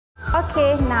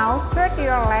Okay, now stretch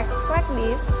your legs like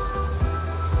this,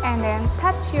 and then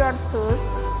touch your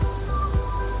toes.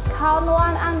 Count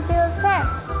 1 until 10.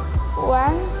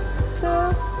 1,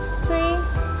 2, 3,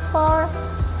 4,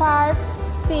 5,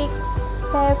 6,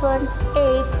 7,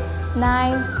 8,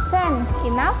 9, 10.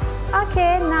 Enough?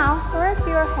 Okay, now raise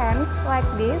your hands like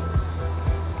this,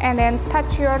 and then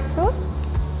touch your toes.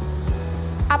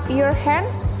 Up your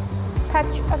hands,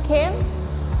 touch again,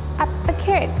 up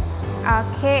again.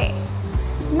 Okay,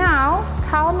 now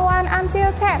count 1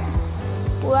 until 10.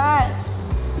 1,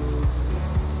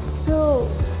 2,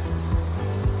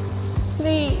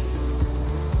 3,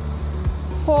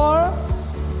 4,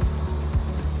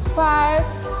 5,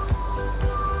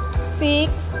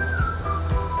 6,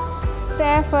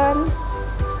 7,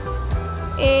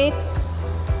 8,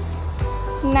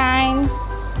 9,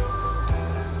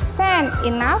 10.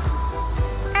 Enough?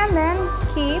 And then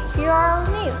kiss your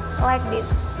knees like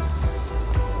this.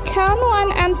 Count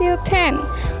 1 until 10.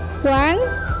 1,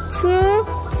 2,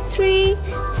 3,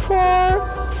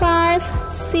 4, 5,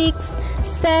 6,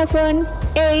 7,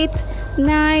 8,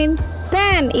 9,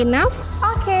 10. Enough?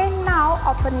 Okay, now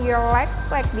open your legs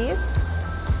like this,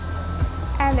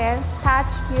 and then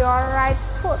touch your right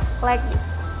foot like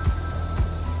this.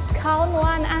 Count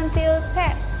 1 until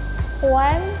 10.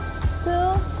 1,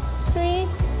 2, 3,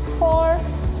 4,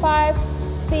 5,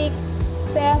 6,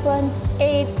 7,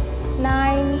 8,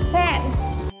 9, 10.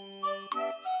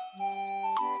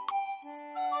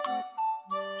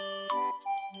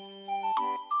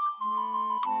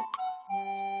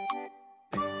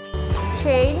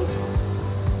 Change.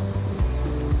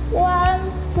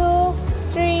 1, 2,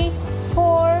 3,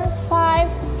 4,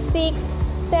 5, 6,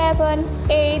 7,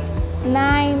 8,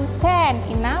 9, 10.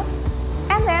 Enough?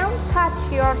 And then touch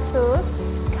your toes.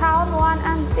 Count 1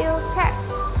 until 10.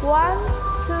 1,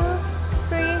 2,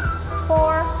 3,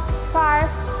 4, 5,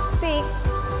 6,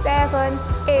 7,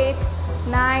 8,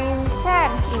 9,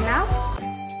 10. Enough?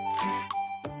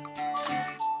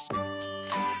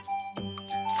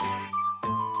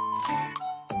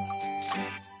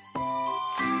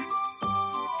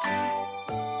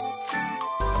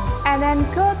 And then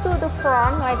go to the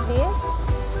front like this.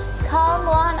 Count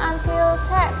 1 until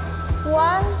 10.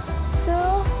 1,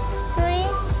 2, 3,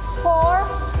 4,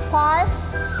 5,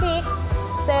 6,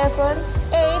 7,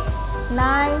 8,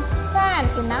 9,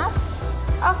 10. Enough?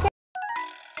 Okay.